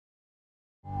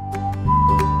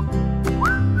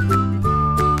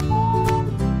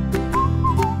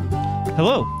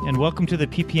Hello, and welcome to the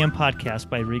PPM podcast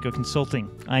by Rigo Consulting.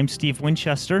 I'm Steve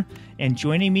Winchester, and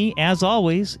joining me, as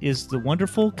always, is the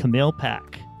wonderful Camille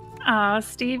Pack.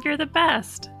 Steve, you're the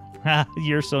best.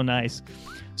 You're so nice.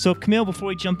 So, Camille, before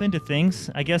we jump into things,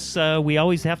 I guess we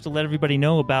always have to let everybody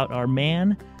know about our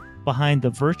man behind the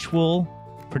virtual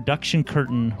production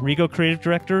curtain, Rigo Creative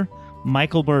Director,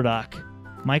 Michael Murdoch.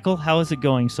 Michael, how is it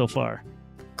going so far?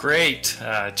 Great.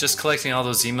 Just collecting all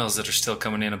those emails that are still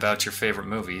coming in about your favorite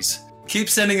movies. Keep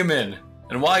sending them in.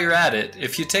 And while you're at it,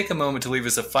 if you take a moment to leave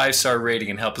us a 5-star rating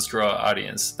and help us grow our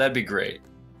audience, that'd be great.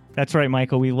 That's right,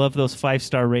 Michael. We love those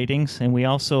 5-star ratings, and we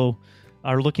also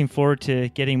are looking forward to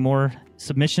getting more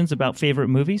submissions about favorite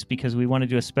movies because we want to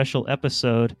do a special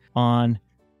episode on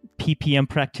PPM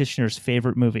practitioners'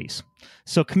 favorite movies.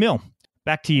 So, Camille,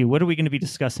 back to you. What are we going to be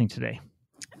discussing today?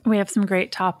 We have some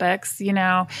great topics. You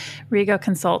know, Rigo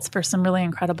consults for some really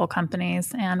incredible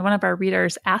companies, and one of our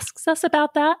readers asks us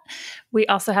about that. We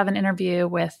also have an interview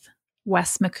with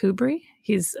Wes McCoubrie.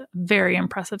 He's a very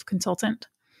impressive consultant.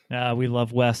 We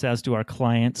love Wes, as do our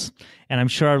clients. And I'm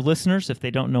sure our listeners, if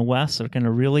they don't know Wes, are going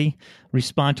to really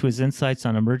respond to his insights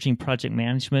on emerging project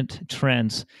management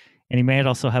trends. And he might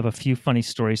also have a few funny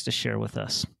stories to share with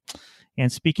us. And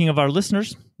speaking of our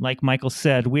listeners, like Michael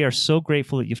said, we are so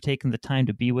grateful that you've taken the time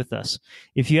to be with us.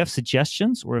 If you have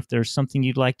suggestions or if there's something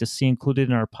you'd like to see included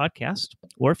in our podcast,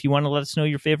 or if you want to let us know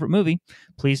your favorite movie,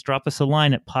 please drop us a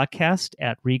line at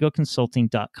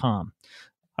podcast@rigoconsulting.com.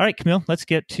 All right, Camille, let's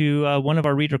get to one of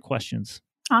our reader questions.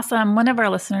 Awesome. One of our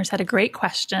listeners had a great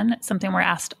question. It's something we're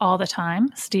asked all the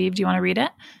time. Steve, do you want to read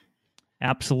it?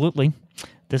 Absolutely.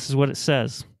 This is what it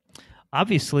says.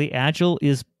 Obviously, Agile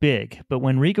is big, but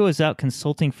when Rigo is out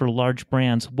consulting for large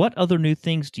brands, what other new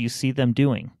things do you see them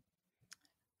doing?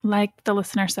 Like the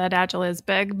listener said, Agile is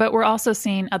big, but we're also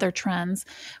seeing other trends.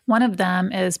 One of them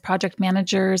is project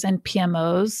managers and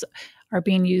PMOs are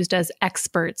being used as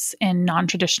experts in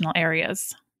non-traditional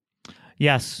areas.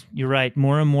 Yes, you're right.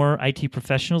 More and more IT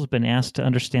professionals have been asked to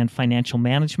understand financial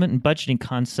management and budgeting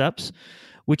concepts,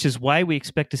 which is why we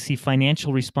expect to see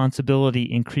financial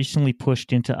responsibility increasingly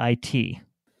pushed into IT.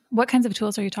 What kinds of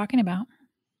tools are you talking about?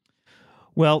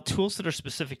 Well, tools that are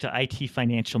specific to IT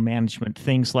financial management,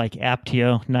 things like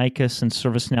Aptio, Nicus, and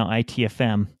ServiceNow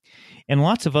ITFM, and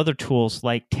lots of other tools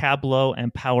like Tableau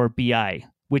and Power BI,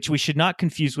 which we should not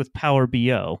confuse with Power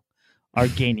BO, are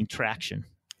gaining traction.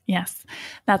 Yes,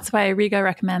 that's why Rigo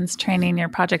recommends training your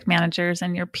project managers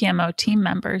and your PMO team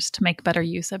members to make better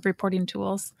use of reporting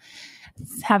tools.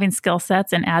 Having skill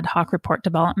sets in ad hoc report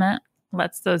development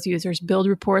lets those users build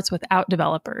reports without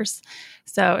developers.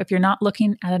 So if you're not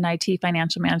looking at an IT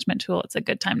financial management tool, it's a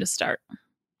good time to start.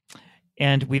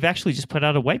 And we've actually just put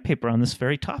out a white paper on this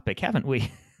very topic, haven't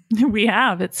we? We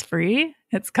have. It's free.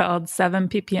 It's called 7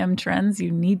 PPM Trends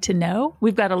You Need to Know.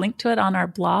 We've got a link to it on our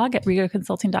blog at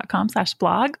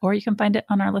rigoconsulting.com/blog, or you can find it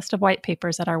on our list of white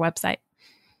papers at our website.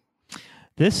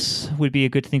 This would be a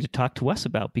good thing to talk to Wes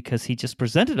about because he just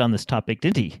presented on this topic,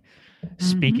 didn't he? Mm-hmm.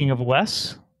 Speaking of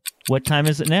Wes, what time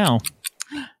is it now?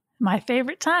 My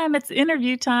favorite time. It's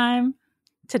interview time.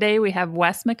 Today we have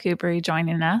Wes McCoubrie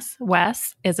joining us.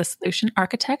 Wes is a solution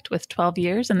architect with 12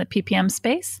 years in the PPM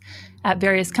space. At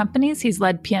various companies, he's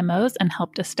led PMOs and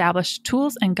helped establish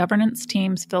tools and governance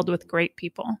teams filled with great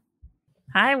people.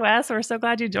 Hi, Wes. We're so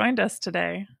glad you joined us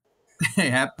today. Hey,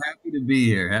 happy to be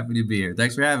here. Happy to be here.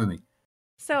 Thanks for having me.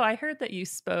 So I heard that you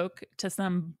spoke to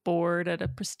some board at a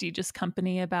prestigious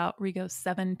company about Rigo's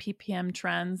 7 PPM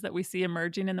trends that we see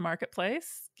emerging in the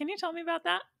marketplace. Can you tell me about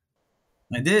that?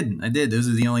 I did. Those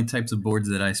are the only types of boards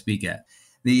that I speak at.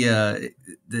 The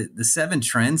 7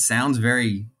 trends sounds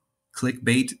very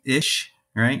clickbait-ish,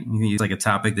 right? You use like a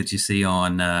topic that you see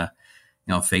on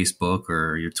Facebook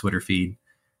or your Twitter feed.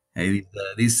 Hey,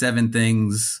 these 7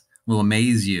 things will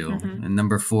amaze you, mm-hmm. and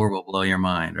number 4 will blow your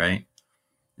mind, right?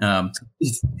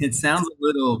 It sounds a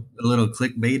little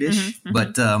clickbait-ish, mm-hmm.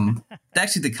 but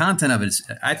actually the content of it is,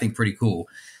 I think, pretty cool.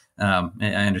 I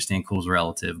understand cool is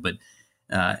relative, but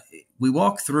we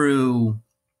walk through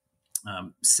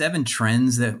 7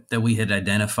 trends that we had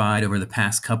identified over the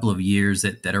past couple of years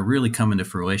that are really coming to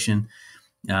fruition,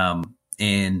 and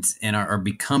are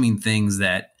becoming things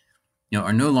that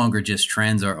are no longer just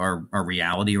trends, are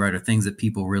reality, right? Are things that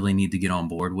people really need to get on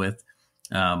board with.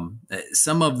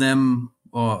 Some of them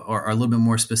are a little bit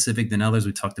more specific than others.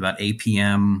 We talked about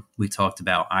APM, we talked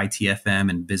about ITFM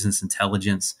and business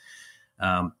intelligence,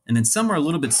 and then some are a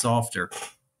little bit softer.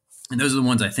 And those are the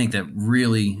ones I think that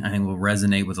really, will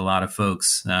resonate with a lot of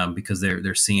folks because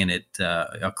they're seeing it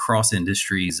across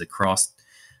industries, across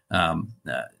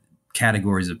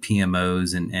categories of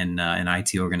PMOs and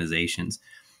IT organizations.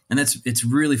 and it's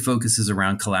really focuses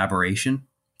around collaboration,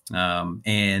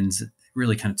 and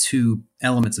really kind of two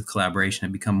elements of collaboration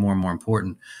have become more and more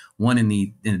important. One in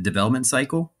the development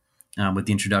cycle, with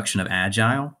the introduction of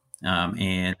Agile,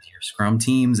 and your Scrum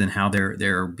teams and how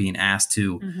they're being asked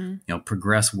to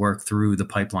progress work through the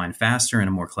pipeline faster in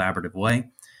a more collaborative way.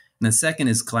 And the second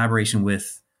is collaboration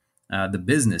with the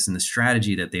business and the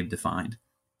strategy that they've defined.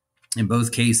 In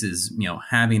both cases,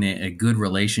 having a good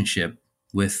relationship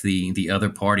with the other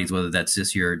parties, whether that's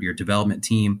just your development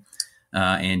team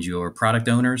and your product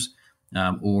owners,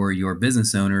 or your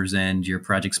business owners and your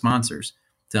project sponsors,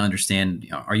 to understand,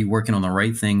 are you working on the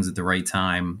right things at the right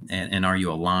time, and are you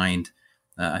aligned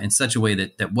in such a way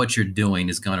that what you're doing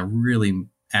is going to really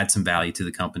add some value to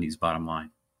the company's bottom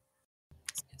line.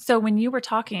 So when you were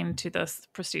talking to this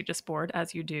prestigious board,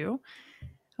 as you do,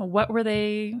 what were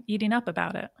they eating up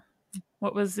about it?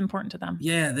 What was important to them?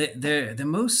 Yeah, the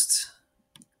most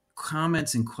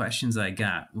comments and questions I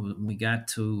got, we got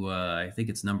to, I think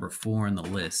it's number 4 on the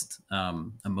list,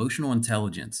 emotional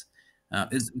intelligence.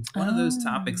 Is one of those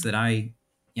topics that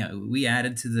we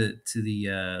added to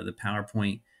the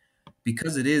PowerPoint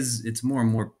because it's more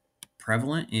and more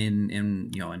prevalent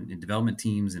in development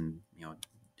teams and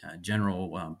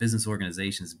general business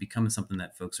organizations. It's becoming something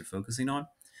that folks are focusing on.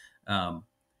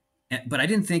 But I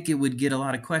didn't think it would get a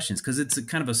lot of questions because it's a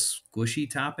kind of a squishy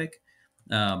topic,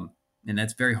 and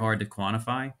that's very hard to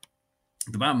quantify.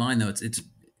 The bottom line, though, it's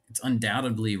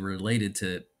undoubtedly related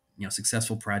to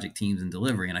successful project teams and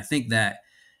delivery. And I think that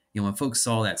when folks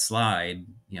saw that slide,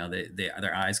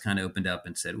 their eyes kind of opened up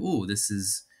and said, "Ooh, this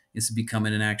is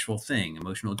becoming an actual thing.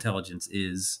 Emotional intelligence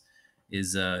is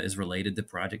related to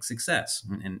project success."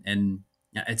 And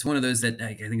it's one of those that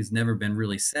I think has never been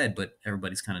really said, but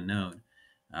everybody's kind of known.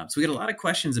 So we get a lot of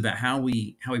questions about how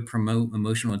we promote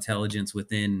emotional intelligence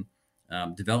within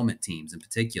development teams in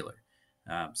particular.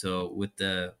 So with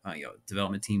the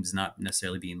development teams not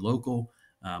necessarily being local,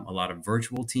 a lot of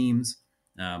virtual teams,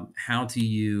 how do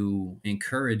you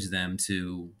encourage them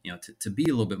to be a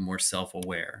little bit more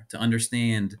self-aware, to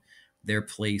understand their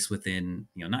place within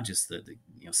not just the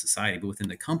society, but within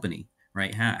the company,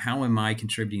 right? How am I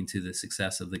contributing to the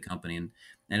success of the company? And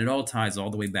it all ties all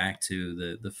the way back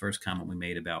to the first comment we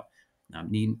made about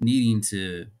needing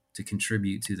to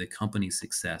contribute to the company's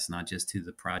success, not just to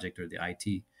the project or the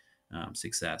IT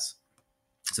success.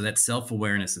 So that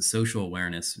self-awareness and social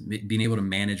awareness, being able to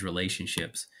manage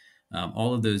relationships,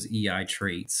 all of those EI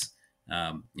traits,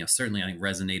 certainly I think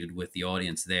resonated with the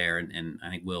audience there, and I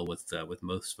think will with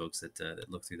most folks that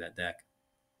look through that deck.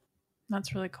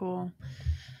 That's really cool.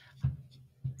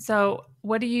 So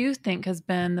what do you think has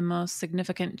been the most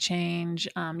significant change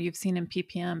you've seen in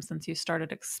PPM since you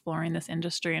started exploring this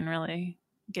industry and really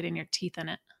getting your teeth in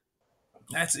it?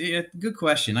 That's a good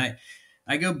question.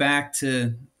 I go back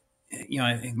to,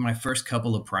 I think my first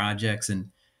couple of projects,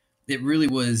 and it really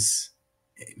was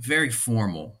very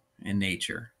formal in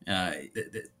nature.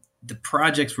 The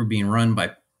projects were being run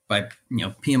by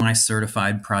PMI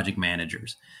certified project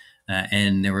managers,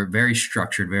 and they were very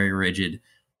structured, very rigid.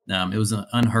 It was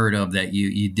unheard of that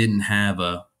you didn't have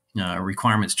a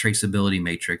requirements traceability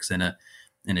matrix and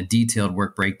a detailed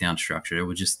work breakdown structure.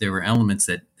 There were elements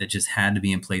that just had to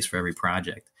be in place for every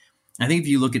project. I think if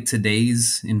you look at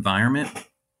today's environment,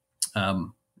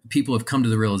 people have come to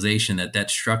the realization that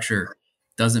structure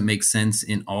doesn't make sense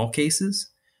in all cases.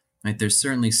 Right? There's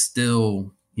certainly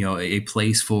still a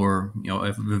place for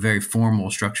a very formal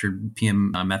structured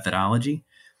PM methodology,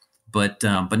 but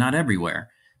not everywhere.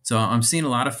 So I'm seeing a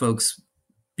lot of folks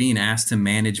being asked to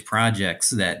manage projects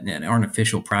that aren't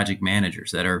official project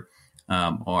managers, that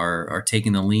are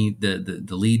taking the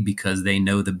lead because they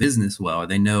know the business well, or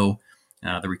they know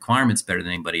the requirements better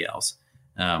than anybody else.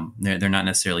 They're not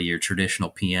necessarily your traditional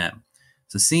PM.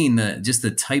 So seeing just the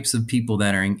types of people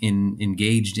that are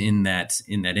engaged in that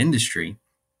industry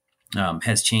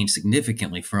has changed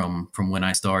significantly from when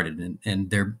I started, and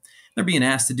they're being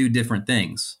asked to do different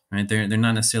things. Right? They're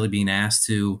not necessarily being asked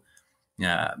to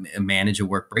manage a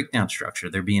work breakdown structure.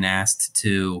 They're being asked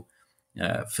to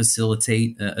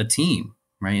facilitate a team,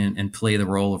 right, and play the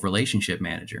role of relationship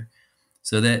manager.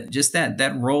 So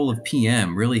that role of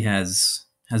PM really has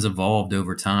evolved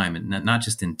over time, and not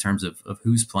just in terms of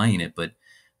who's playing it, but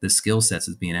the skill sets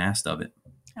that's being asked of it.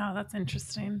 Oh, that's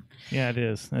interesting. Yeah, it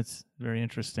is. That's very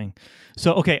interesting.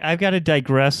 So, okay, I've got to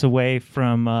digress away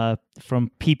from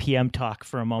PPM talk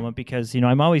for a moment, because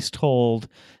I'm always told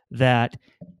that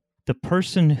the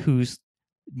person who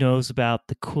knows about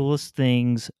the coolest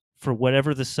things for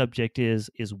whatever the subject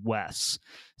is Wes.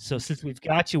 So, since we've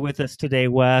got you with us today,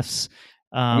 Wes,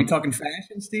 are we talking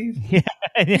fashion, Steve? Yeah.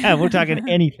 Yeah, we're talking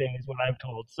anything is what I'm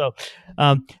told.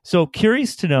 So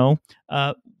curious to know,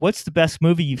 what's the best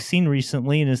movie you've seen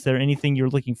recently, and is there anything you're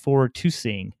looking forward to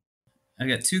seeing? I've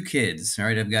got two kids. All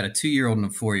right, I've got a 2-year-old and a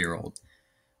 4-year-old,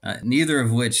 neither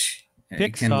of which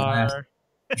can last Pixar.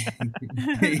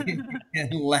 can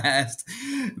last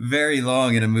very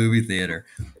long in a movie theater.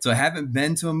 So I haven't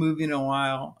been to a movie in a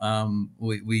while.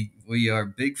 We are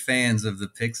big fans of the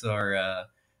Pixar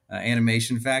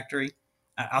animation factory.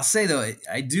 I'll say though,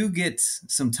 I do get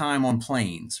some time on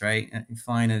planes, right? I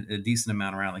flying a decent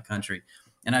amount around the country,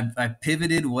 and I've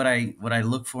pivoted what I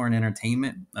look for in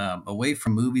entertainment away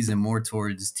from movies and more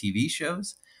towards TV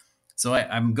shows. So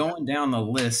I'm going down the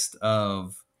list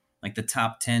of like the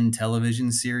top 10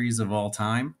 television series of all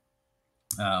time.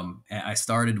 I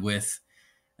started with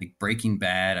like Breaking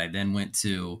Bad. I then went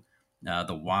to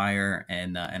The Wire,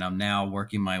 and I'm now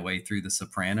working my way through The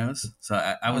Sopranos. So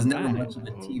I was never much of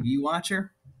a TV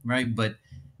watcher, right? But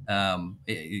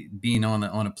being on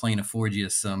a plane affords you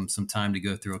some time to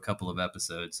go through a couple of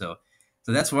episodes. So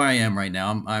that's where I am right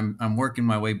now. I'm working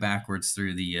my way backwards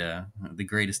through the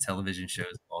greatest television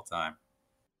shows of all time.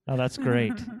 Oh, that's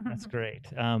great. That's great.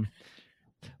 And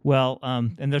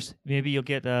there's maybe you'll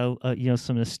get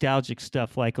some nostalgic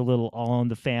stuff like a little All in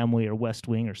the Family or West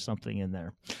Wing or something in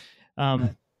there.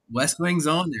 West Wing's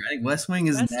on there. I think West Wing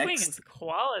is West next. Wing is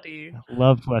quality.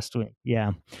 Loved West Wing.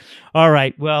 Yeah. All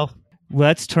right. Well,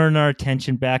 let's turn our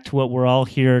attention back to what we're all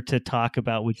here to talk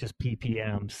about, which is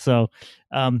PPM. So,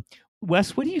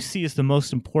 Wes, what do you see as the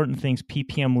most important things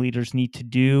PPM leaders need to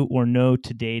do or know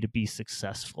today to be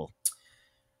successful?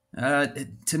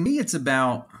 To me, it's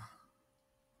about,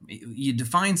 you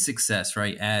define success,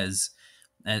 right, as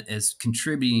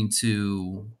contributing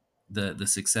to the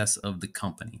success of the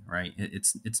company, right?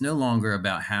 It's no longer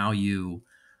about how you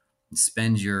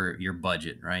spend your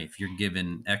budget, right? If you're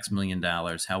given X million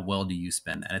dollars, how well do you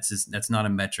spend that? That's not a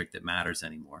metric that matters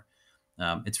anymore.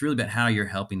 It's really about how you're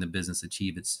helping the business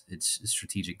achieve its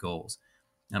strategic goals.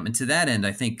 And to that end,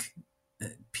 I think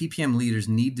PPM leaders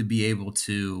need to be able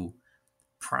to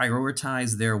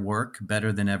prioritize their work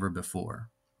better than ever before,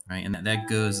 right? And that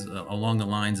goes along the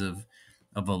lines of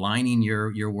aligning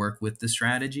your work with the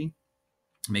strategy,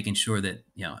 making sure that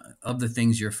of the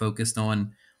things you're focused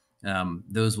on,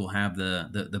 those will have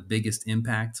the biggest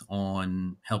impact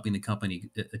on helping the company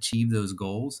achieve those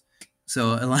goals.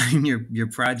 So aligning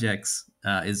your projects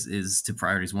is to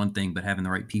priorities one thing, but having the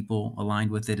right people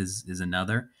aligned with it is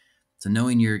another. So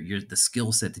knowing the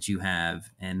skill set that you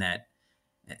have, and that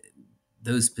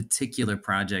those particular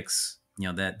projects,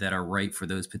 that are right for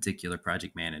those particular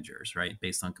project managers, right?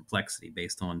 Based on complexity,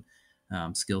 based on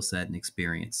skill set and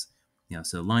experience.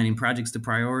 So aligning projects to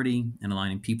priority and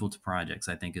aligning people to projects,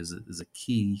 I think is a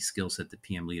key skill set that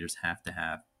PM leaders have to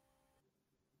have.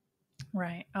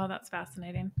 Right. Oh, that's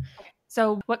fascinating.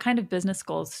 So what kind of business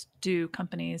goals do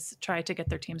companies try to get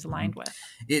their teams aligned with?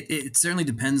 It certainly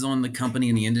depends on the company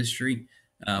and the industry.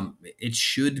 It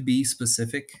should be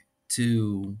specific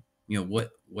to what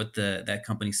that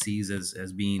company sees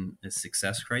as being a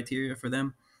success criteria for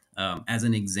them. As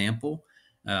an example,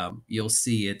 you'll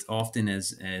see it often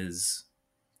as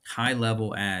high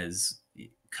level as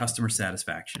customer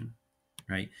satisfaction,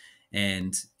 right?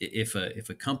 And if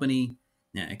a company,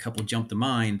 a couple jump to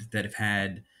mind that have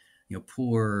had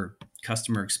poor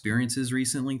customer experiences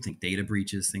recently, think data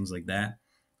breaches, things like that.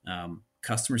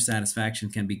 Customer satisfaction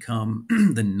can become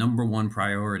the number one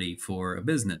priority for a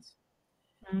business.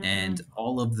 And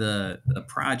all of the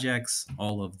projects,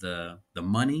 all of the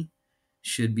money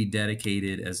should be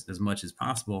dedicated as much as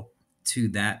possible to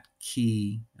that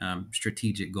key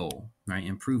strategic goal, right?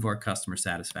 Improve our customer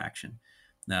satisfaction.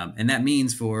 And that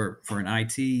means for an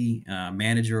IT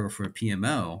manager or for a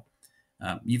PMO,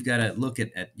 you've got to look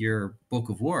at your book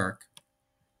of work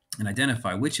and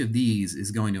identify which of these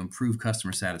is going to improve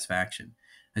customer satisfaction.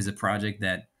 As a project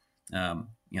that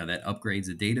that upgrades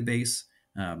a database,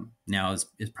 now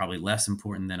is probably less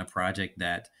important than a project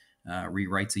that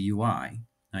rewrites a UI.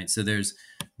 Right, so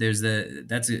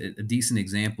that's a decent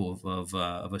example of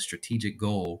a strategic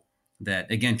goal that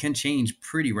again can change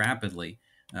pretty rapidly,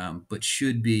 but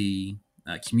should be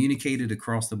communicated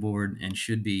across the board and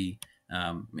should be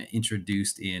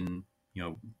introduced in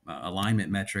alignment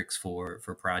metrics for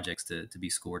projects to be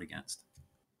scored against.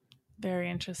 Very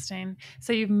interesting.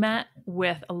 So you've met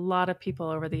with a lot of people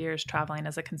over the years traveling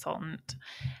as a consultant.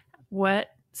 What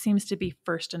seems to be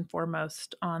first and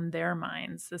foremost on their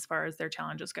minds as far as their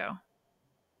challenges go?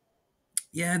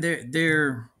 Yeah,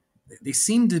 they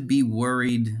seem to be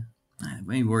worried.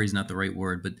 Maybe worry is not the right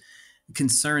word, but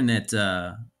concerned that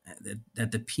the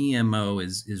PMO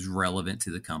is relevant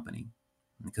to the company,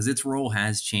 because its role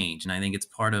has changed. And I think it's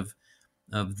part of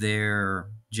their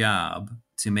job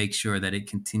to make sure that it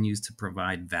continues to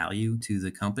provide value to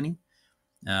the company.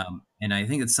 And I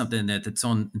think it's something it's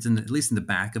in at least in the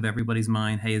back of everybody's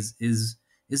mind. Hey, is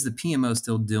the PMO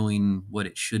still doing what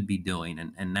it should be doing?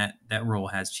 And that role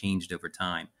has changed over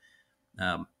time.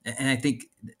 And I think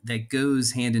that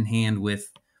goes hand in hand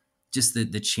with just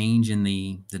the change in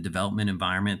the development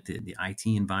environment, the IT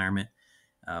environment,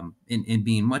 in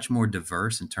being much more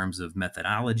diverse in terms of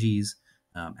methodologies.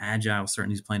 Agile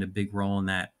certainly is playing a big role in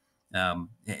that,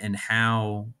 and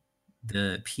how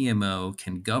the PMO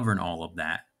can govern all of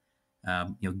that.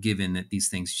 Given that these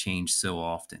things change so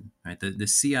often, right? The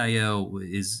CIO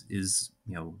is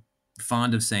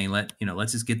fond of saying,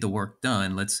 let's just get the work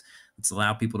done. Let's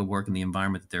allow people to work in the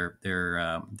environment that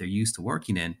they're used to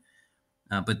working in.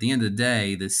 But at the end of the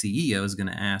day, the CEO is going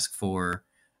to ask for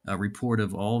a report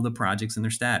of all the projects and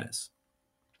their status.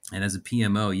 And as a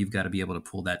PMO, you've got to be able to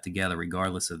pull that together,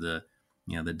 regardless of the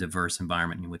diverse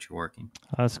environment in which you're working.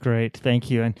 That's great. Thank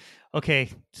you. And okay,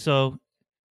 so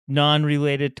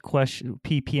non-related question,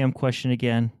 PPM question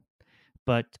again,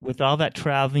 but with all that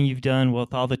traveling you've done,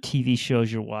 with all the TV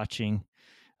shows you're watching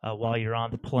while you're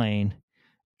on the plane,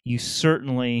 you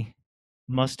certainly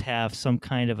must have some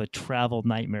kind of a travel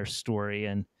nightmare story.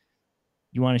 And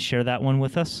you want to share that one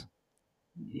with us?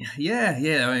 Yeah. I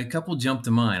mean, a couple jump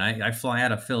to mind. I fly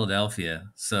out of Philadelphia,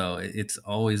 so it's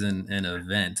always an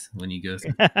event when you go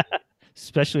through.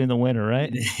 Especially in the winter,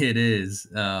 right? It is.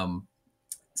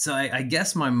 So I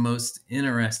guess my most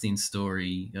interesting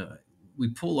story, we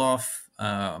pull off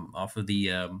of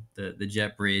the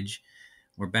jet bridge.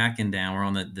 We're backing down. We're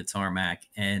on the tarmac,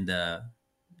 and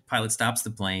pilot stops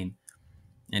the plane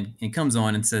and comes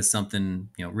on and says something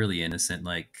really innocent,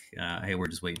 like, "Hey, we're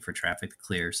just waiting for traffic to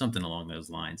clear," something along those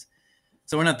lines.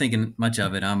 So we're not thinking much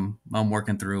of it. I'm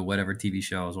working through whatever TV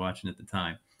show I was watching at the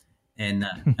time, and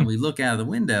we look out of the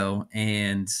window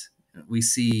and we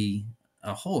see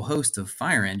a whole host of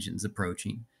fire engines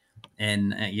approaching,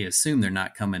 and you assume they're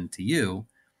not coming to you,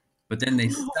 but then they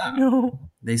stop. No.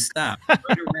 They stop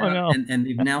right around, and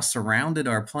they've now surrounded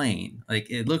our plane.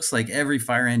 Like, it looks like every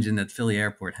fire engine that Philly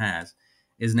Airport has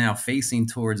is now facing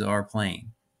towards our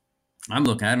plane. I'm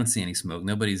looking, I don't see any smoke.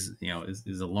 Nobody's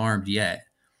is alarmed yet,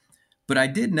 but I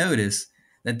did notice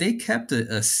that they kept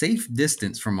a safe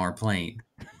distance from our plane.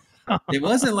 It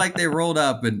wasn't like they rolled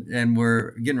up and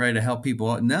were getting ready to help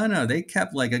people. No, they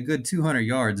kept like a good 200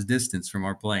 yards distance from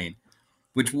our plane,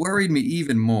 which worried me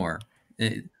even more.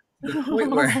 The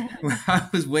point where I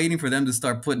was waiting for them to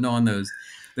start putting on those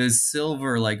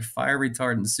silver like fire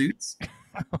retardant suits.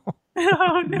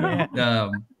 Oh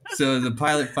no! So the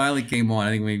pilot finally came on.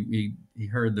 I think he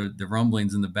heard the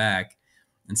rumblings in the back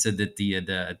and said that he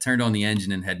had turned on the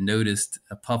engine and had noticed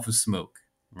a puff of smoke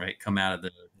come out of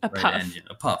the engine.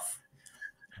 A puff.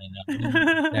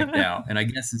 And checked out. And I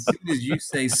guess as soon as you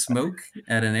say smoke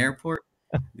at an airport,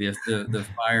 the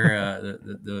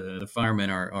firemen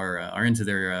are into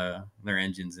their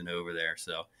engines and over there.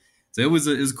 So it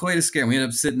was quite a scare. We ended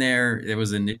up sitting there. There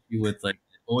was an issue with like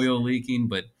oil leaking,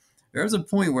 but there was a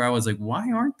point where I was like,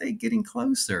 why aren't they getting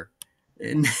closer?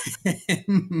 And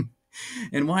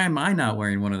and why am I not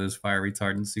wearing one of those fire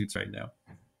retardant suits right now?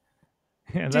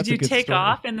 Yeah, did you take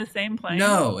off in the same plane?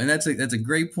 No, and that's a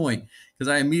great point, because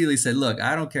I immediately said, look,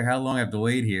 I don't care how long I have to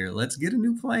wait here. Let's get a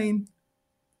new plane.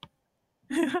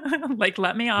 Like,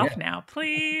 let me off now,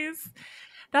 please.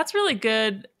 That's really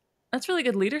good. That's really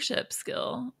good leadership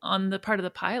skill on the part of the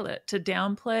pilot to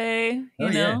downplay,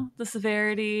 the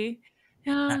severity.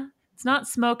 Yeah, it's not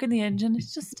smoke in the engine.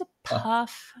 It's just a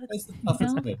puff. It's,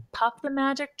 puff the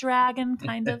magic dragon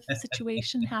kind of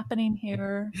situation happening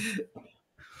here.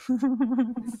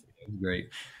 Great.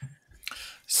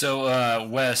 So,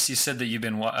 Wes, you said that you've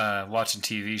been watching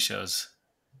TV shows.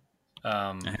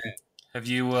 Have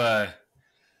you?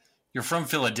 You're from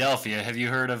Philadelphia. Have you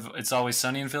heard of It's Always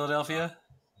Sunny in Philadelphia?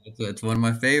 It's one of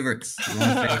my favorites.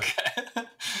 Okay.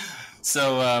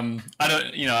 So,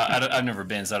 I've never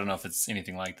been, so I don't know if it's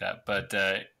anything like that. But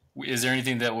is there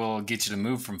anything that will get you to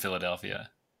move from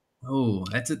Philadelphia? Oh,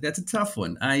 that's a tough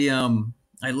one.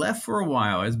 I left for a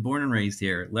while. I was born and raised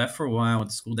here. Left for a while. Went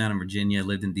to school down in Virginia.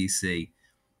 Lived in D.C.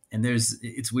 And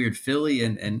it's weird. Philly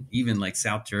and even like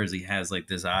South Jersey has like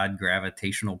this odd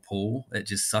gravitational pull that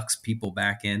just sucks people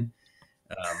back in.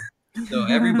 So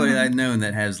everybody that I've known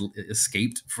that has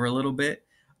escaped for a little bit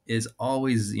is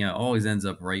always ends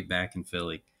up right back in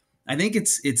Philly. I think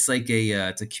it's like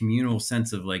it's a communal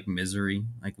sense of like misery,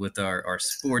 like with our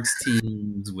sports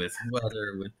teams, with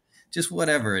weather, with just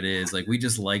whatever it is. Like, we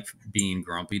just like being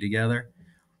grumpy together.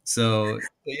 So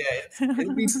yeah,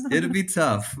 it'll be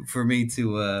tough for me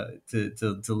to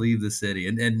leave the city.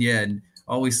 And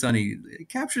Always Sunny, it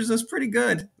captures us pretty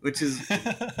good, which is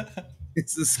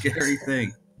it's a scary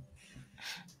thing.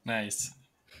 Nice.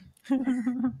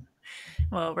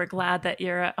 Well, we're glad that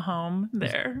you're at home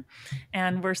there.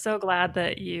 And we're so glad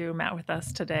that you met with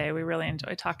us today. We really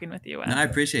enjoyed talking with you, Wes. No, I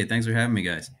appreciate it. Thanks for having me,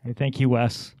 guys. Hey, thank you,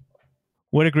 Wes.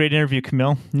 What a great interview,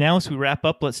 Camille. Now, as we wrap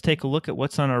up, let's take a look at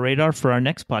what's on our radar for our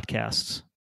next podcasts.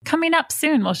 Coming up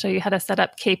soon, we'll show you how to set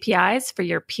up KPIs for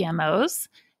your PMOs.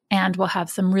 And we'll have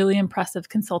some really impressive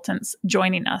consultants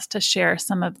joining us to share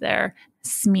some of their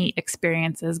SME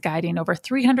experiences guiding over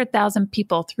 300,000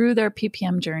 people through their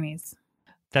PPM journeys.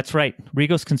 That's right.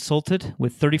 Rego's consulted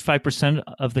with 35%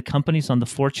 of the companies on the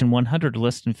Fortune 100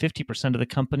 list and 50% of the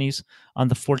companies on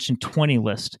the Fortune 20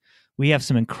 list. We have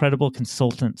some incredible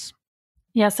consultants.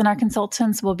 Yes, and our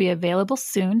consultants will be available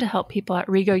soon to help people at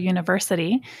Rego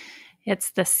University.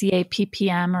 It's the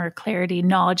CAPPM or Clarity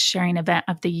Knowledge Sharing event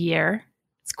of the year.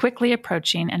 It's quickly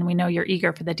approaching, and we know you're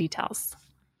eager for the details.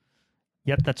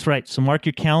 Yep, that's right. So mark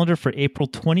your calendar for April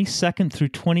 22nd through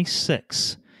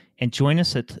 26th and join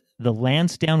us at the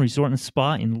Lansdowne Resort and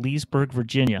Spa in Leesburg,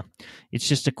 Virginia. It's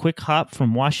just a quick hop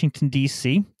from Washington,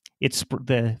 D.C.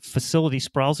 The facility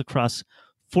sprawls across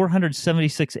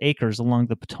 476 acres along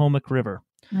the Potomac River.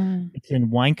 It's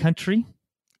in wine country,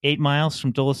 8 miles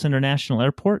from Dulles International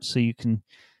Airport, so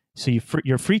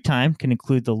your free time can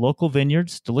include the local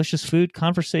vineyards, delicious food,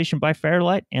 conversation by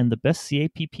firelight, and the best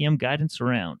CAPPM guidance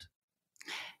around.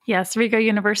 Yes, Rego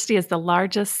University is the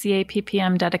largest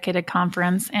CAPPM dedicated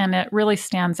conference, and it really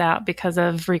stands out because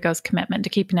of Rego's commitment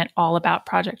to keeping it all about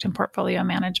project and portfolio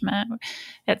management.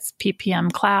 It's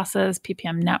PPM classes,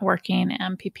 PPM networking,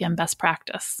 and PPM best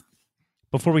practice.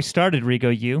 Before we started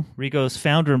Rego U, Rego's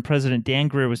founder and president Dan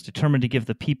Greer was determined to give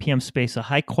the PPM space a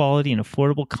high-quality and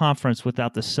affordable conference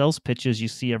without the sales pitches you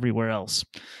see everywhere else.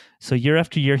 So year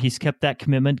after year, he's kept that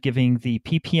commitment, giving the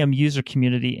PPM user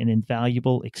community an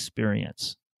invaluable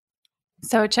experience.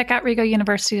 So check out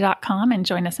regouniversity.com and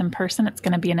join us in person. It's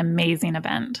going to be an amazing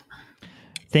event.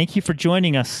 Thank you for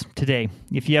joining us today.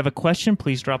 If you have a question,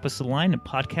 please drop us a line at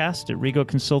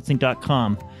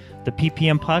podcast@regoconsulting.com. The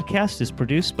PPM podcast is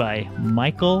produced by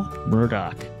Michael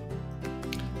Murdoch.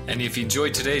 And if you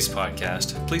enjoyed today's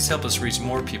podcast, please help us reach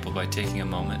more people by taking a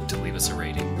moment to leave us a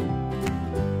rating.